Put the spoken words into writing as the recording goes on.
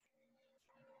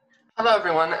Hello,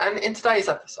 everyone, and in today's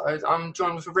episode, I'm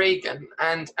joined with Regan,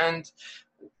 and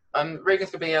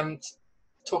Regan's going to be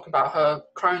talking about her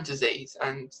Crohn's disease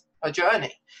and her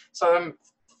journey. So,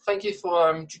 thank you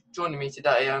for joining me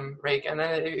today, Regan.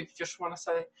 And if you just want to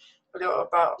say a little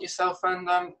about yourself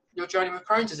and your journey with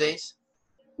Crohn's disease.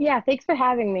 Yeah, thanks for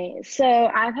having me. So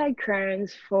I've had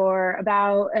Crohn's for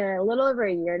about a little over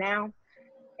a year now,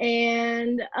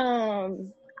 and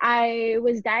I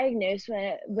was diagnosed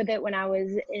with it when I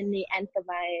was in the end of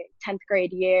my 10th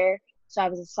grade year. So I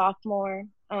was a sophomore.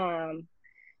 And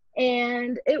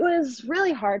it was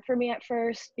really hard for me at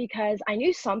first because I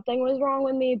knew something was wrong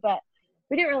with me, but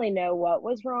we didn't really know what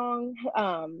was wrong.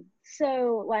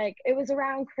 So like it was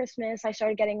around Christmas, I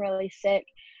started getting really sick,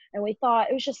 and we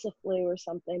thought it was just the flu or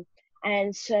something.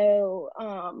 And so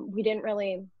we didn't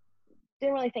really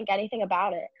think anything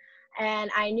about it.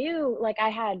 And I knew like I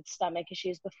had stomach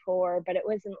issues before, but it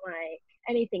wasn't like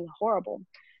anything horrible.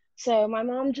 So my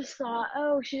mom just thought,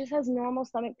 oh, she just has normal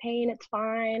stomach pain, it's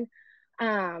fine.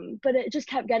 But it just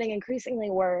kept getting increasingly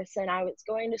worse. And I was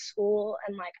going to school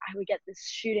and like I would get this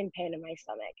shooting pain in my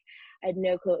stomach. I had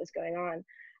no clue what was going on.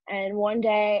 And one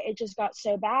day it just got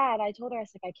so bad. I told her, I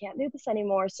was like, I can't do this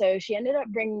anymore. So she ended up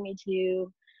bringing me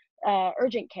to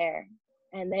urgent care,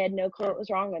 and they had no clue what was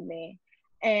wrong with me.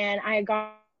 And I had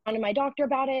gone to my doctor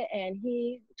about it, and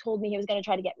he told me he was going to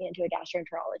try to get me into a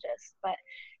gastroenterologist. But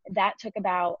that took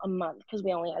about a month because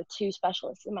we only have two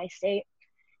specialists in my state.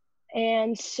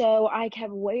 And so I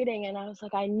kept waiting, and I was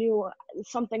like, I knew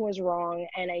something was wrong,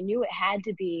 and I knew it had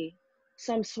to be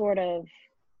some sort of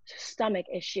stomach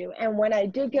issue. And when I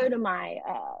did go to my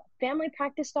family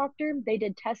practice doctor, they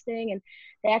did testing, and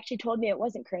they actually told me it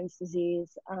wasn't Crohn's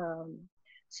disease.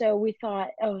 So we thought,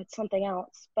 oh, it's something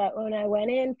else. But when I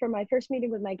went in for my first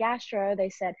meeting with my gastro, they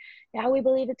said, yeah, we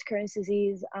believe it's Crohn's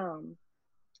disease.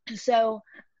 So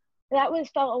that was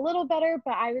felt a little better,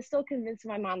 but I was still convinced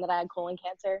in my mind that I had colon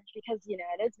cancer because, it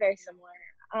is very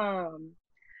similar.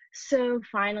 So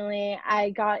finally, I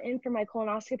got in for my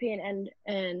colonoscopy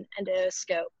and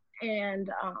endoscope. And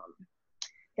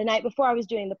the night before, I was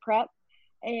doing the prep,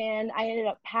 and I ended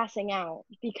up passing out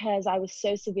because I was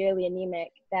so severely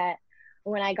anemic that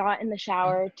when I got in the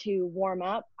shower to warm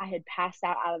up, I had passed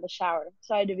out of the shower.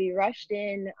 So I had to be rushed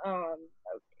into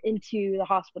the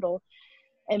hospital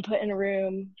and put in a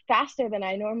room faster than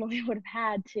I normally would have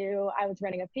had to. I was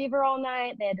running a fever all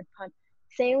night. They had to pump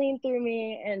saline through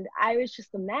me, and I was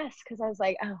just a mess because I was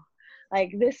like, oh,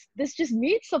 like this just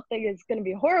means something is going to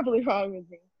be horribly wrong with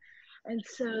me. And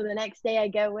so the next day I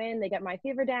go in, they get my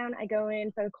fever down. I go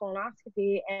in for the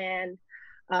colonoscopy, and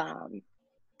um,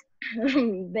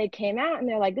 they came out and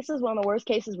they're like, this is one of the worst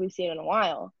cases we've seen in a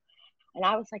while. And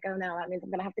I was like, oh no, that means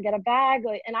I'm gonna have to get a bag.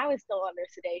 And I was still under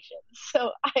sedation,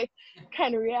 so I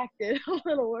kind of reacted a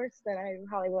little worse than I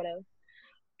probably would have.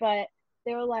 But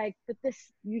they were like, but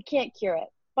this, you can't cure it,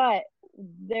 but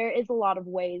there is a lot of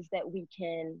ways that we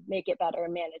can make it better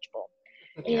and manageable.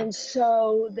 Yeah. And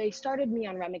so they started me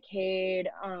on Remicade.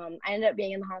 I ended up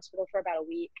being in the hospital for about a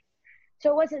week,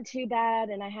 so it wasn't too bad.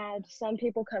 And I had some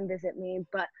people come visit me,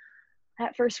 but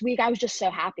that first week I was just so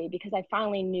happy because I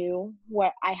finally knew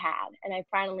what I had, and I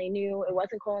finally knew it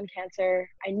wasn't colon cancer.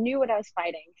 I knew what I was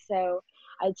fighting. So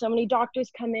I had so many doctors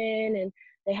come in, and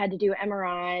they had to do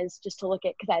MRIs just to look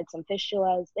at, because I had some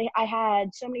fistulas. I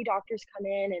had so many doctors come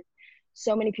in and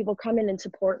so many people come in and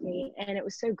support me, and it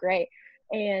was so great.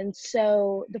 And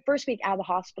so the first week out of the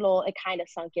hospital, it kind of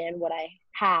sunk in what I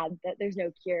had, that there's no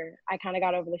cure. I kind of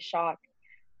got over the shock,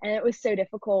 and it was so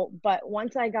difficult. But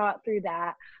once I got through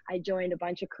that, I joined a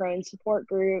bunch of Crohn's support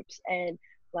groups, and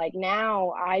like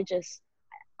now I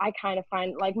kind of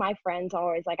find, like, my friends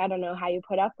always like, I don't know how you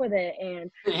put up with it. And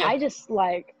Yeah. I just,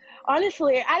 like,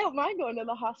 honestly, I don't mind going to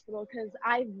the hospital because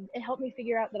it helped me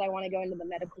figure out that I want to go into the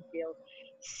medical field.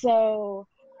 So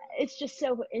it's just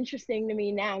so interesting to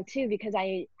me now too, because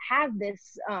I have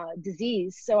this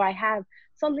disease, so I have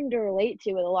something to relate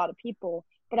to with a lot of people,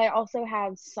 but I also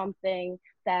have something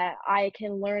that I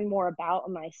can learn more about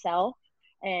myself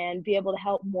and be able to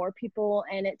help more people.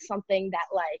 And it's something that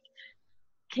like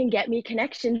can get me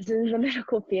connections in the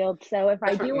medical field. So if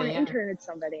I do want Definitely, to yeah. intern with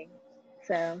somebody,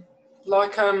 so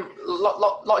Like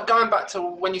going back to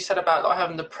when you said about like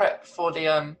having the prep for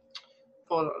the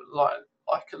for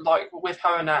like with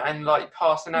her and like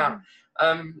passing out.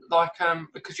 mhm.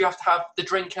 Because you have to have the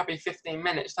drink every 15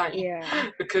 minutes, don't you? Yeah.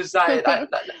 Because that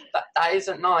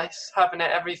isn't nice having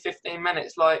it every 15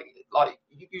 minutes. Like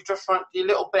you just want a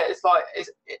little bit. It's like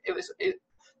it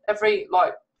every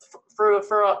like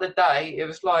throughout the day. It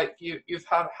was like you've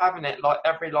having it like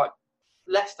every like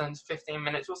less than 15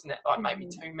 minutes, wasn't it? Like maybe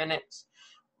hmm 2 minutes.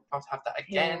 I'll have that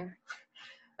again.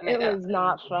 Yeah. And It was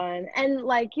not fun. And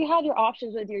like you had your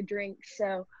options with your drinks,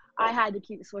 so I had to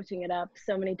keep switching it up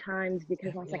so many times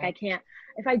because I was like, I can't,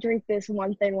 if I drink this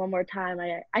one thing one more time,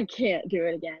 I can't do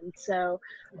it again. So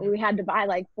we had to buy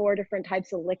like 4 different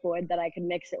types of liquid that I could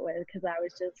mix it with because I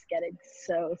was just getting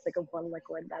so sick of one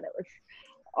liquid that it was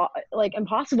like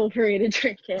impossible for me to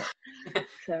drink it.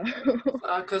 So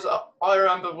because I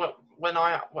remember when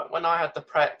I had the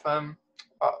prep,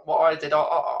 what I did,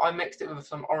 I mixed it with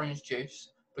some orange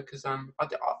juice because I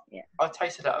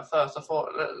tasted it at first. I thought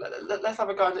let's have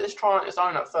a go. Let's try it on its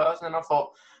own at first, and then I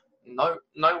thought no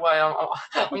way, I'm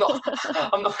not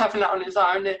I'm not having that on its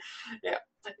own. It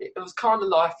was kind of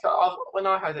like when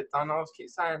I had it done, I was keep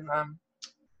saying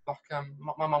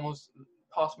my mum was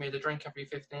passing me the drink every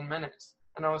 15 minutes,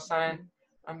 and I was saying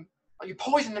are you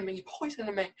poisoning me? You're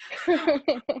poisoning me.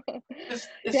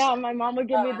 Yeah, my mom would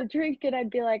give me the drink and I'd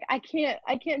be like, I can't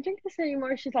drink this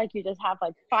anymore. She's like, you just have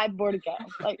like 5 more to go.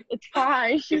 Like, it's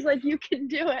fine. She's like, you can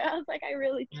do it. I was like, I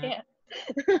really can't.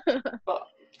 But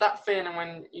that feeling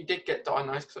when you did get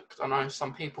diagnosed, because I know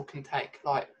some people can take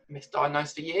like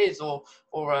misdiagnosed for years or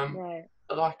right.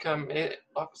 like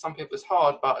some people it's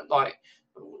hard, but like,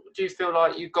 do you feel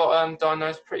like you got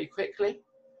diagnosed pretty quickly?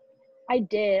 I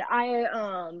did.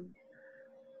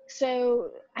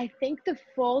 So I think the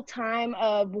full time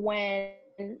of when,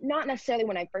 not necessarily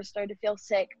when I first started to feel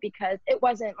sick because it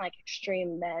wasn't like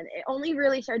extreme then. It only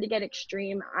really started to get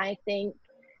extreme, I think,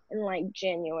 in like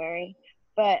January.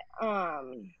 But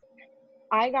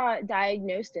I got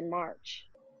diagnosed in March.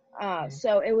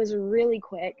 So it was really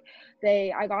quick.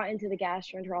 I got into the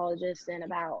gastroenterologist in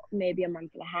about maybe a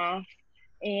month and a half.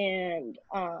 And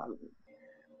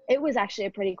it was actually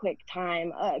a pretty quick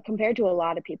time compared to a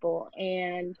lot of people.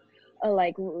 And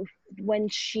like when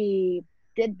she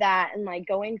did that and like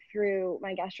going through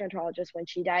my gastroenterologist when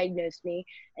she diagnosed me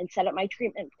and set up my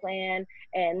treatment plan,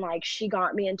 and like she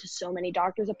got me into so many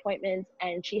doctor's appointments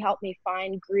and she helped me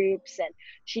find groups, and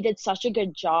she did such a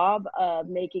good job of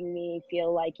making me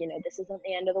feel like, you know, this isn't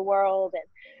the end of the world and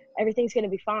everything's going to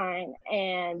be fine,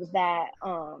 and that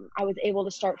I was able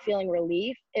to start feeling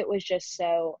relief. It was just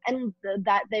so, and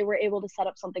that they were able to set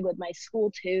up something with my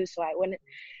school too, so I wouldn't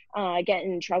get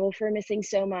in trouble for missing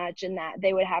so much, and that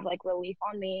they would have like relief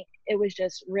on me. It was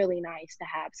just really nice to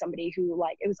have somebody who,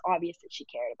 like, it was obvious that she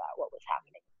cared about what was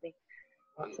happening with me.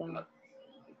 So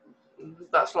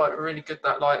that's like really good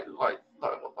that like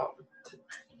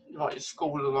your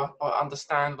school like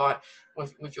understand like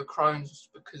with your Crohn's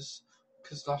because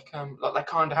like they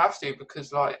kind of have to,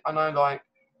 because like I know like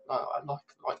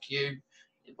you,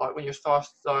 like when you were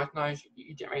first diagnosed,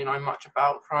 you didn't really know much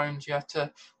about Crohn's. You had to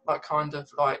like kind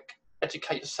of like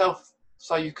educate yourself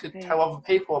so you could tell other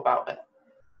people about it.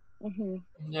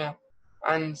 Yeah,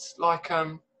 and like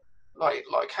going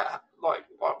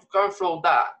through all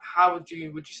that, how would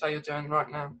you say you're doing right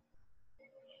now?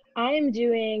 I am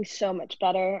doing so much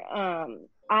better.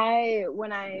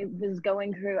 When I was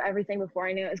going through everything before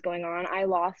I knew it was going on, I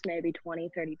lost maybe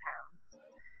 20-30 pounds.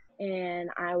 And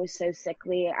I was so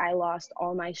sickly. I lost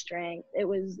all my strength. It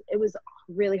was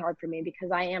really hard for me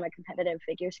because I am a competitive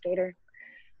figure skater.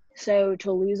 So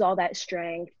to lose all that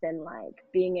strength and like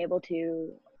being able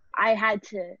to, I had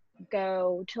to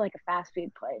go to like a fast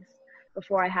food place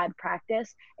before I had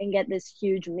practice and get this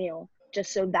huge meal,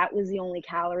 just so that was the only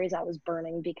calories I was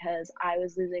burning because I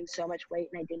was losing so much weight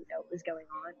and I didn't know what was going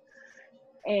on.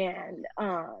 And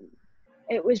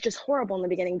it was just horrible in the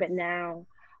beginning, but now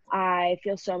I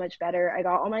feel so much better. I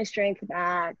got all my strength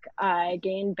back. I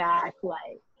gained back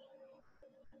like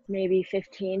maybe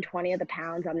 15-20 of the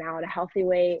pounds. I'm now at a healthy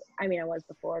weight. I mean, I was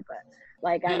before, but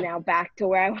like I'm now back to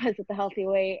where I was at the healthy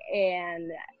weight,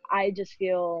 and I just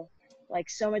feel like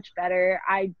so much better.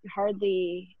 I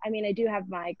do have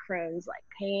my Crohn's like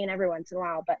pain every once in a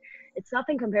while, but it's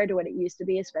nothing compared to what it used to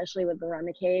be, especially with the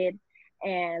Remicade.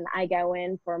 And I go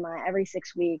in for my every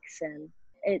 6 weeks, and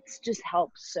it's just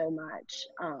helped so much.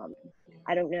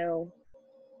 I don't know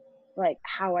like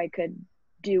how I could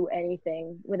do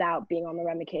anything without being on the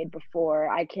Remicade before.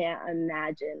 I can't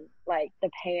imagine like the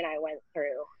pain I went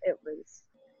through.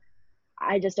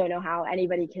 I just don't know how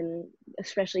anybody can,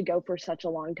 especially go for such a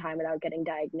long time without getting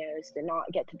diagnosed and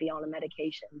not get to be on a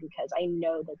medication, because I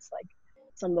know that's like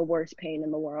some of the worst pain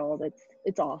in the world.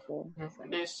 It's awful.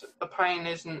 The pain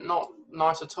isn't not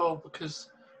nice at all, because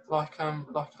like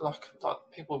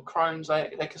people with Crohn's,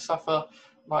 they can suffer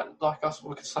like us,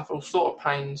 we could suffer all sort of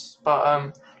pains,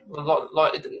 but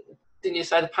like didn't you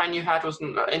say the pain you had was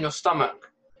in your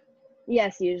stomach?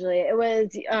 Yes, usually it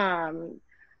was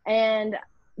and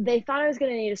they thought I was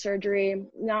going to need a surgery.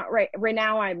 Not right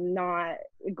now. I'm not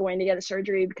going to get a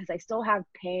surgery because I still have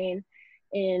pain,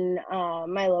 in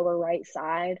my lower right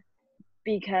side,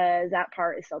 because that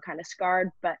part is still kind of scarred,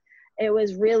 but it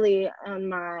was really on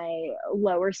my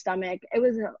lower stomach. It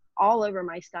was all over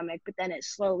my stomach, but then it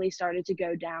slowly started to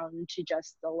go down to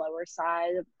just the lower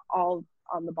side, all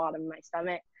on the bottom of my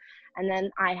stomach. And then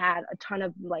I had a ton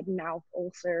of like mouth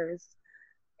ulcers,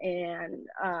 and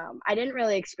I didn't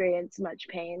really experience much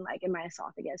pain like in my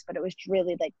esophagus, but it was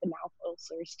really like the mouth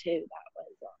ulcers too that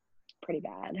was pretty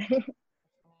bad.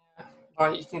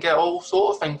 Like you can get all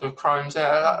sort of things with Crohn's.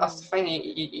 Yeah, that's the thing.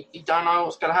 You don't know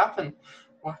what's going to happen.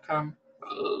 Like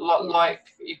like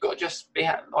you've got to just be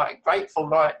like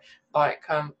grateful.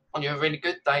 On your really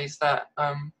good days that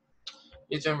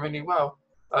you're doing really well.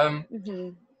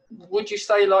 Would you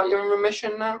say like you're in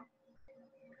remission now?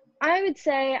 I would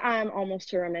say I'm almost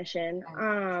to remission.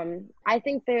 I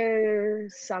think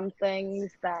there's some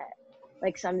things that,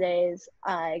 like some days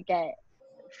I get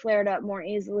flared up more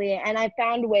easily, and I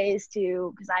found ways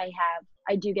to, because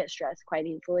I do get stressed quite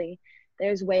easily.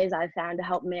 There's ways I've found to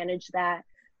help manage that,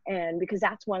 and because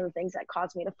that's one of the things that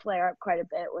caused me to flare up quite a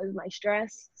bit was my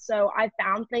stress. So I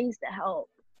found things to help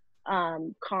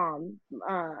calm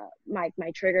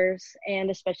my triggers, and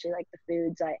especially like the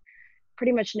foods. I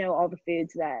pretty much know all the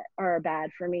foods that are bad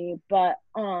for me, but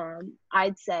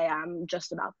I'd say I'm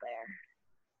just about there.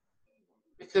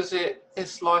 Because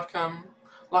it's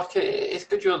it's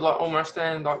good you're like almost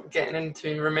then like getting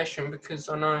into remission, because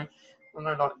I know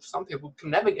like some people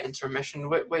can never get into remission,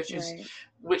 which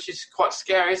is quite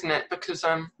scary, isn't it? Because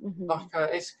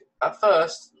it's at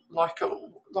first like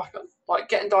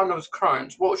getting diagnosed with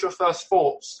Crohn's. What was your first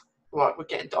thoughts like with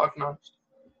getting diagnosed?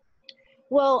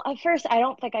 Well, at first, I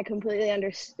don't think I completely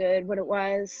understood what it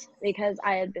was, because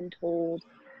I had been told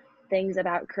things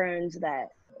about Crohn's that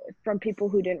from people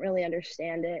who didn't really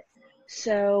understand it.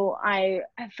 So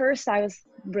at first I was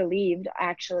relieved,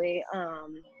 actually,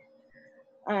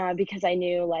 because I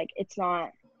knew like it's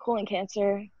not colon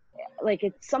cancer, like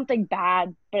it's something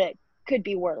bad, but it could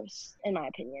be worse in my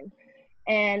opinion.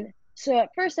 And so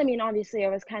at first, I mean, obviously I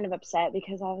was kind of upset,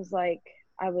 because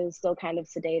I was still kind of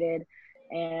sedated,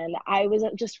 and I was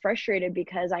just frustrated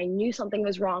because I knew something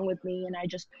was wrong with me, and I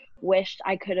just wished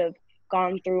I could have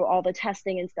gone through all the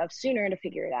testing and stuff sooner to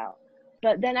figure it out.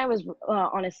 But then I was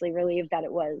honestly relieved that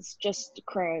it was just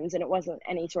Crohn's and it wasn't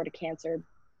any sort of cancer,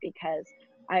 because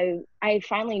I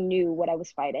finally knew what I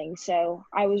was fighting. So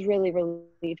I was really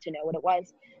relieved to know what it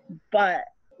was. But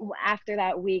after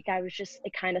that week,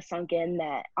 it kind of sunk in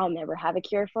that I'll never have a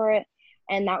cure for it.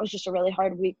 And that was just a really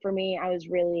hard week for me. I was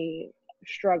really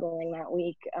struggling that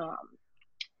week.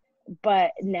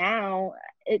 But now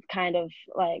it kind of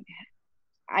like,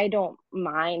 I don't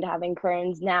mind having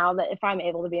Crohn's now that if I'm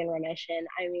able to be in remission.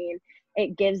 I mean,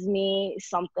 it gives me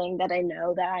something that I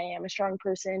know that I am a strong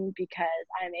person, because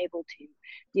I'm able to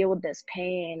deal with this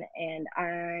pain, and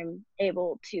I'm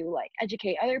able to like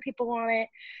educate other people on it.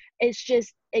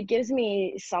 It gives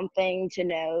me something to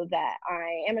know that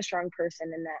I am a strong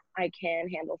person and that I can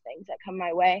handle things that come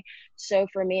my way. So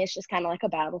for me, it's just kind of like a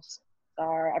battle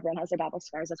scar. Everyone has their battle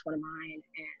scars. That's one of mine.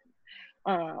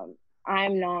 And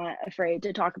I'm not afraid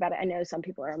to talk about it. I know some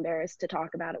people are embarrassed to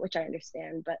talk about it, which I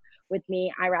understand. But with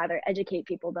me, I rather educate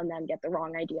people than them get the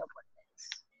wrong idea of what it is.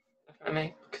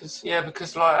 Definitely,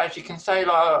 because like as you can say,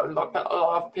 like a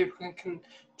lot of people can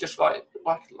just like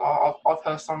I've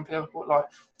heard some people like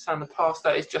say in the past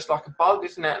that it's just like a bug,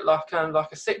 isn't it? Like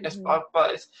a sickness bug,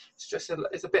 but it's just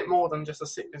it's a bit more than just a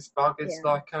sickness bug. It's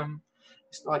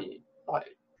it's like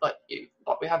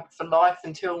we have it for life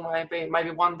until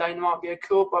maybe one day there might be a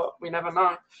cure, but we never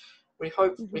know. We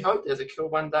hope there's a cure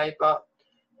one day, but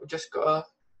we just gotta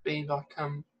be like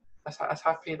as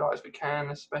happy like as we can,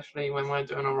 especially when we're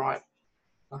doing all right.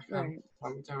 When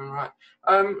we're doing all right.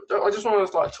 I just want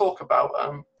to like talk about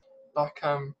like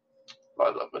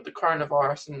with the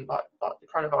coronavirus and like the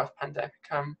coronavirus pandemic.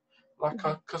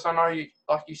 Because I know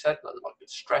like you said, like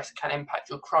stress can impact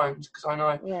your Crohn's. Because I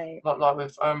know, like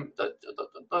with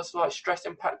does like stress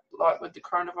impact like with the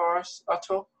coronavirus at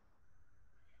all?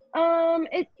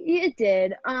 It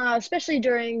did, especially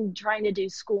during trying to do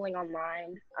schooling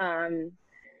online.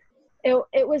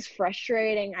 It was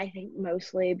frustrating, I think,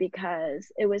 mostly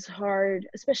because it was hard,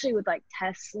 especially with like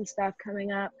tests and stuff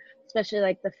coming up, especially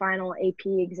like the final AP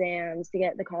exams to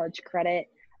get the college credit.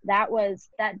 That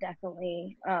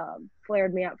definitely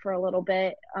flared me up for a little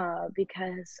bit,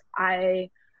 because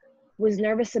I was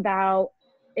nervous about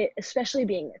it, especially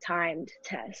being a timed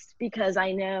test, because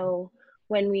I know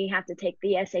when we have to take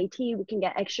the SAT, we can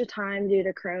get extra time due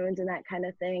to Crohn's and that kind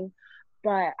of thing.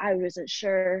 But I wasn't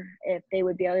sure if they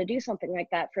would be able to do something like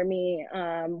that for me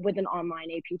with an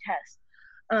online AP test.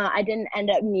 I didn't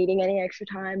end up needing any extra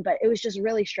time, but it was just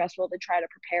really stressful to try to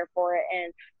prepare for it,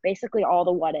 and basically all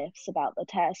the what ifs about the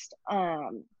test.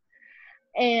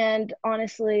 And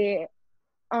honestly,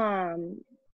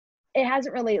 it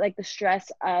hasn't really, like, the stress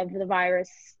of the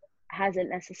virus hasn't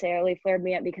necessarily flared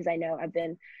me up, because I know I've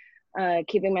been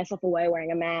keeping myself away,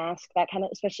 wearing a mask, that kind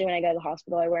of, especially when I go to the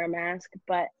hospital, I wear a mask.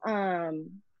 But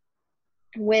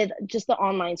with just the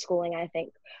online schooling, I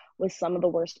think was some of the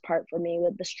worst part for me,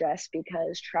 with the stress,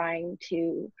 because trying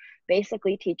to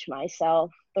basically teach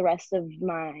myself the rest of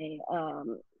my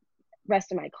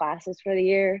classes for the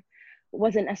year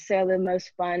wasn't necessarily the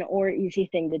most fun or easy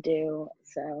thing to do.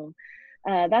 So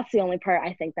that's the only part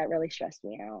I think that really stressed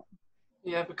me out.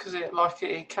 Yeah, because it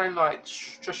can like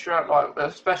stress you out, like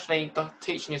especially the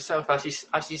teaching yourself, as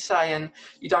you say, and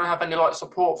you don't have any like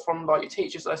support from like your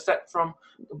teachers, except from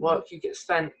the work you get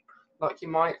sent. Like you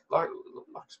might like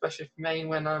especially for me,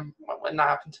 when that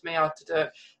happened to me, I had to do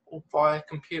it all via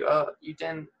computer. You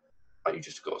didn't, like, you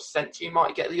just got sent to. You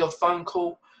might get the odd phone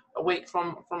call a week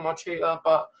from my tutor,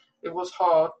 but it was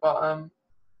hard. But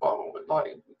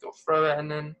like we got through it, and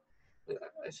then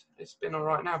it's been all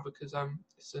right now, because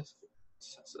it's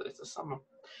a summer.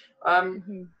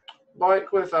 Mm-hmm.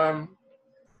 Like with like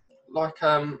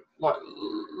with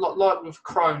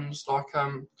Crohn's,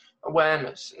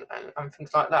 awareness and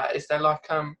things like that. Is there like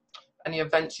any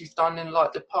events you've done in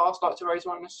like the past, like to raise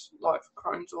awareness, like for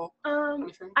Crohn's or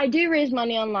anything? I do raise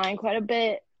money online quite a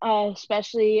bit,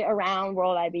 especially around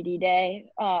World IBD Day,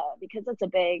 because it's a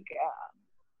big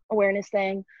awareness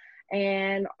thing.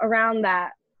 And around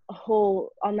that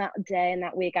on that day and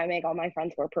that week, I make all my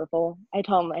friends wear purple. I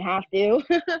tell them they have to.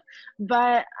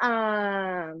 But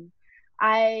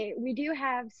we do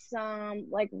have some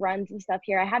like runs and stuff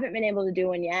here. I haven't been able to do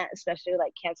one yet, especially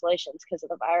like cancellations because of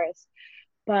the virus.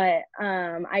 But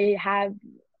I have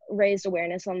raised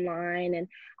awareness online, and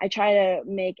I try to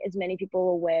make as many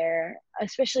people aware,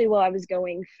 especially while I was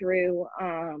going through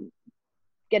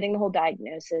getting the whole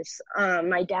diagnosis.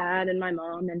 My dad and my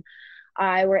mom and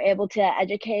I were able to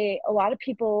educate a lot of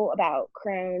people about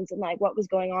Crohn's and like what was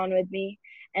going on with me.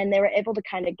 And they were able to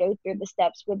kind of go through the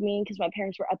steps with me, because my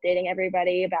parents were updating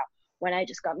everybody about when I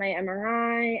just got my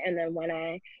MRI and then when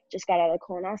I just got out of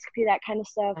colonoscopy, that kind of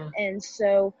stuff. And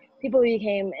so people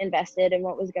became invested in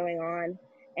what was going on.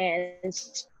 And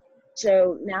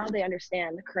so now they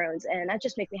understand the Crohn's, and that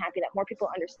just makes me happy that more people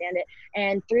understand it.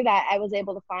 And through that, I was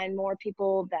able to find more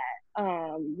people that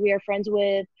we are friends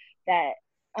with, that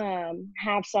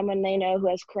have someone they know who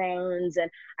has Crohn's,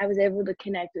 and I was able to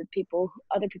connect with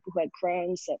other people who had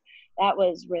Crohn's. So that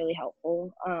was really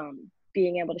helpful,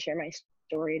 being able to share my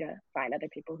story to find other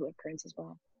people who have Crohn's as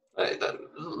well.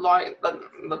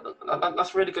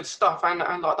 That's really good stuff, and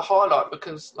like the highlight,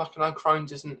 because like I know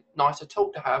Crohn's isn't nice at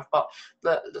all to have, but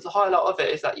the highlight of it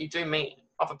is that you do meet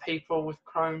other people with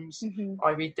Crohn's,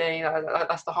 IBD.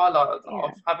 That's the highlight of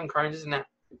having Crohn's, isn't it?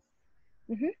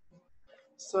 Mm-hmm.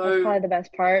 So that's probably the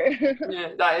best part.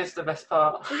 Yeah, that is the best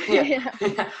part. Yeah.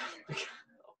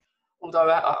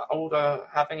 Although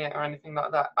having it or anything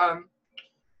like that,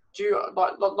 do you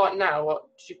like now? What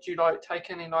do you like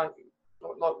take any like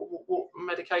what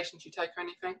medications you take or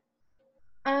anything?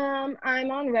 I'm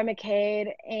on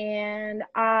Remicade, and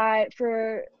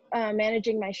for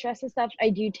managing my stress and stuff,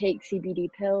 I do take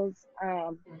CBD pills.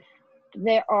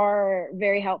 They are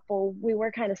very helpful. We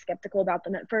were kind of skeptical about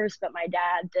them at first, but my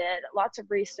dad did lots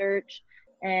of research,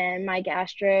 and my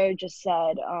gastro just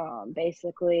said,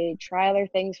 basically try other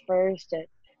things first.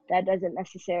 That doesn't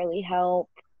necessarily help.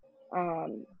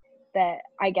 That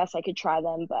I guess I could try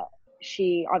them, but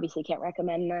she obviously can't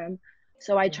recommend them.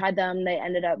 So I tried them. They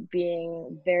ended up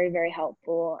being very, very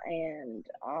helpful, and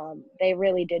they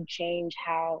really did change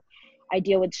how I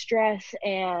deal with stress,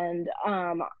 and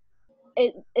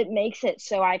it makes it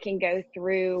so I can go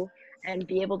through and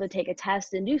be able to take a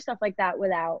test and do stuff like that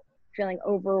without feeling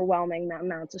overwhelming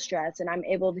amounts of stress. And I'm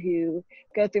able to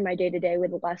go through my day-to-day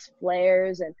with less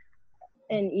flares, and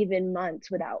even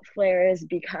months without flares,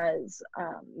 because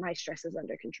my stress is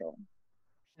under control.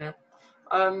 Yeah.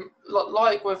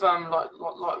 Like with like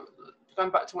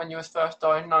going back to when you was first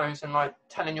diagnosed, and like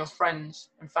telling your friends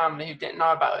and family who didn't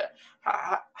know about it,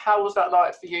 how was that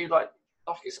like for you? Like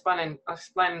explaining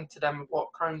to them what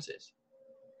Crohn's is.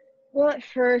 Well, at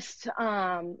first,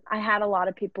 I had a lot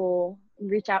of people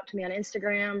reach out to me on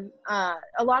Instagram,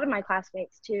 a lot of my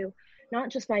classmates too, not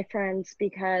just my friends,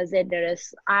 because they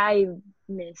noticed I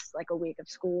missed like a week of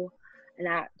school. And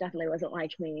that definitely wasn't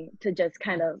like me, to just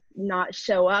kind of not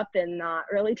show up and not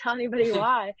really tell anybody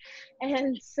why.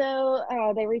 And so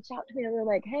they reached out to me and they're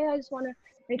like, hey, I just want to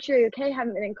make sure you're okay,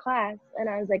 haven't been in class. And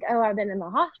I was like, oh, I've been in the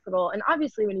hospital. And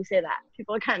obviously when you say that,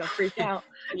 people are kind of freaked out.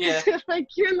 Yeah. Like,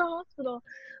 you're in the hospital.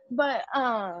 But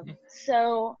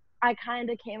so I kind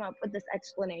of came up with this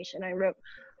explanation. I wrote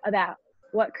about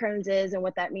what Crohn's is and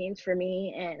what that means for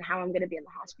me and how I'm going to be in the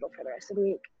hospital for the rest of the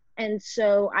week. And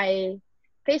so I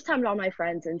FaceTimed all my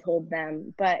friends and told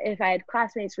them. But if I had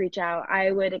classmates reach out,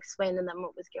 I would explain to them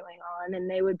what was going on, and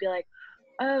they would be like,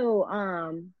 oh,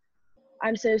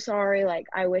 I'm so sorry, like,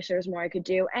 I wish there was more I could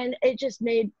do. And it just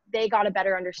they got a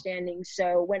better understanding.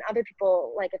 So when other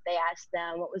people, like, if they asked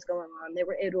them what was going on, they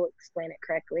were able to explain it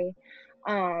correctly.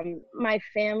 My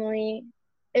family,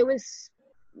 it was,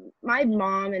 my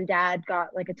mom and dad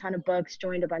got like a ton of books,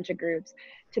 joined a bunch of groups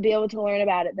to be able to learn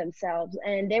about it themselves.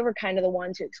 And they were kind of the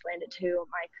ones who explained it to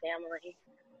my family.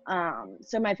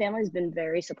 So my family's been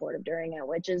very supportive during it,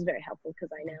 which is very helpful, because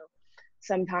I know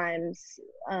sometimes,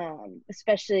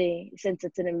 especially since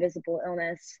it's an invisible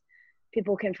illness,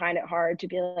 people can find it hard to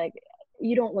be like,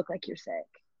 you don't look like you're sick.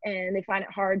 And they find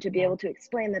it hard to be able to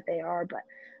explain that they are. But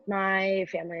my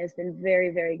family has been very,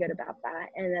 very good about that,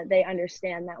 and that they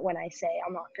understand that when I say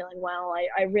I'm not feeling well,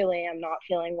 I really am not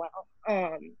feeling well.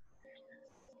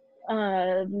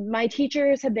 My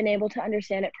teachers have been able to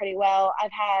understand it pretty well.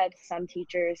 I've had some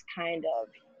teachers kind of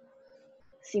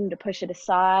seem to push it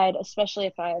aside, especially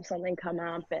if I have something come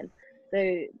up, and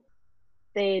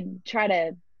they try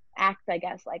to act, I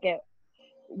guess, like it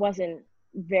wasn't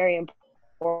very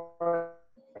important.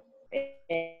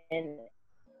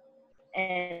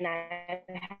 And I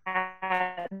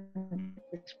had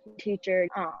this teacher,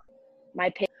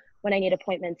 when I need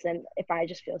appointments and if I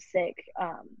just feel sick.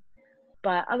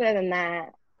 But other than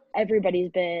that, everybody's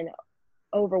been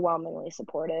overwhelmingly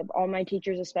supportive. All my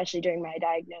teachers, especially during my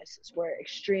diagnosis, were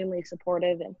extremely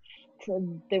supportive, and so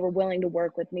they were willing to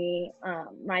work with me.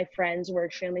 My friends were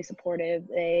extremely supportive.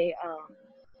 They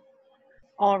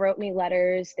all wrote me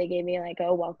letters. They gave me like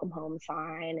a welcome home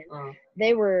sign, and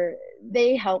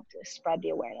they helped spread the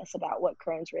awareness about what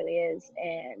Crohn's really is.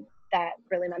 And that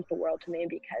really meant the world to me,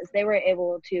 because they were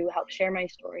able to help share my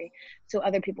story so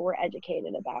other people were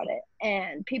educated about it.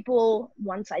 And people,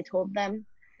 once I told them,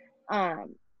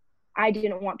 I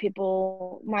didn't want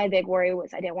people, my big worry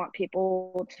was I didn't want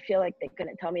people to feel like they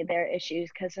couldn't tell me their issues,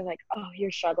 because they're like, oh, you're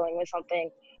struggling with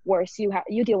something worse, you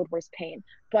deal with worse pain.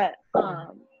 But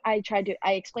I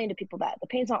explained to people that the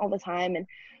pain's not all the time, and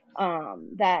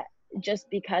that just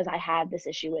because I have this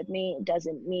issue with me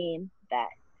doesn't mean that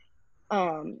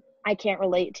I can't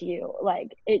relate to you.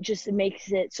 Like, it just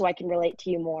makes it so I can relate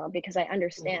to you more, because I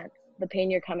understand the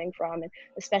pain you're coming from, and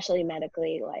especially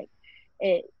medically, like,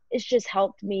 it's just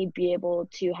helped me be able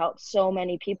to help so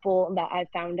many people that I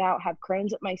found out have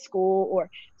Crohn's at my school, or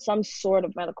some sort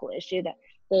of medical issue, that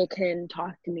they can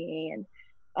talk to me, and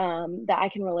that I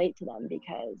can relate to them,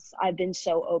 because I've been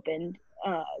so open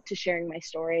to sharing my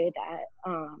story that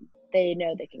they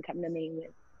know they can come to me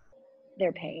with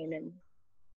their pain and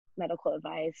medical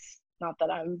advice. Not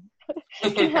that I'm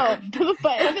can help,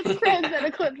 but if it's Crohn's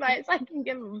medical advice, I can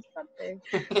give them something.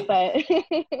 But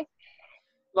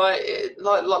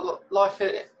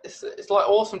it's like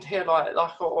awesome to hear like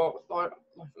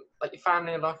your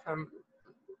family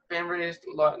being really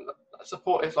like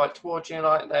supportive like towards you,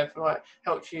 like they've like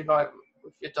helped you like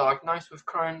with your diagnosis with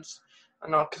Crohn's.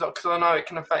 And because I know it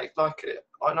can affect, like,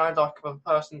 I know like a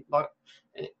person like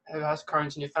who has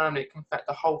Crohn's in your family, it can affect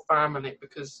the whole family,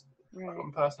 because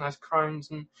one person has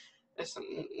Crohn's, and it's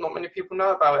not many people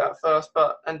know about it at first.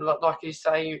 But like you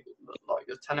say, like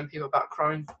you're telling people about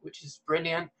Crohn's, which is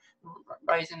brilliant,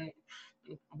 raising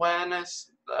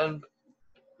awareness and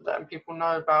letting people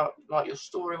know about like your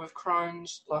story with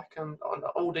Crohn's, like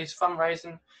all these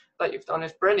fundraising that you've done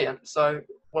is brilliant. So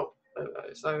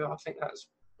I think that's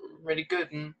really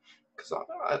good, and because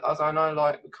as I know,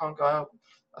 like, we can't go out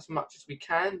as much as we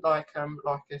can, like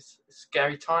it's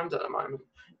scary times at the moment,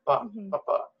 but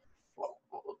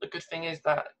the good thing is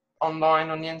that online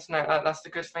on the internet, that's the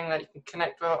good thing, that you can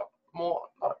connect with more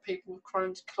like people with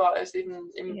Crohn's colitis,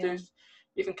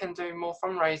 even can do more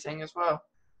fundraising as well.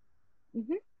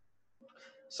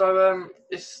 So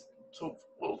it's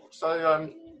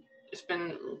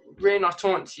been really nice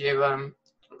talking to you,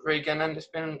 Regan, and it's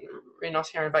been really nice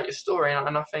hearing about your story,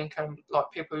 and I think like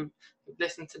people who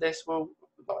listen to this will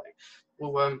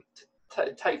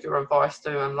take your advice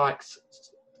to like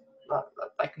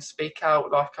they can speak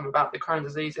out like about the Crohn's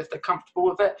disease if they're comfortable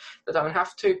with it. They don't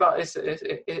have to, but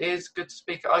it is good to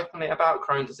speak openly about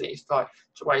Crohn's disease, like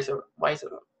to raise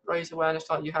raise awareness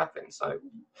like you have been. So,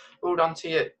 well done to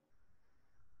you.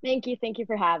 Thank you. Thank you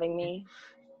for having me.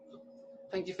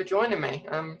 Thank you for joining me.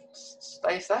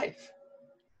 Stay safe.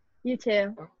 You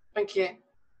too. Thank you.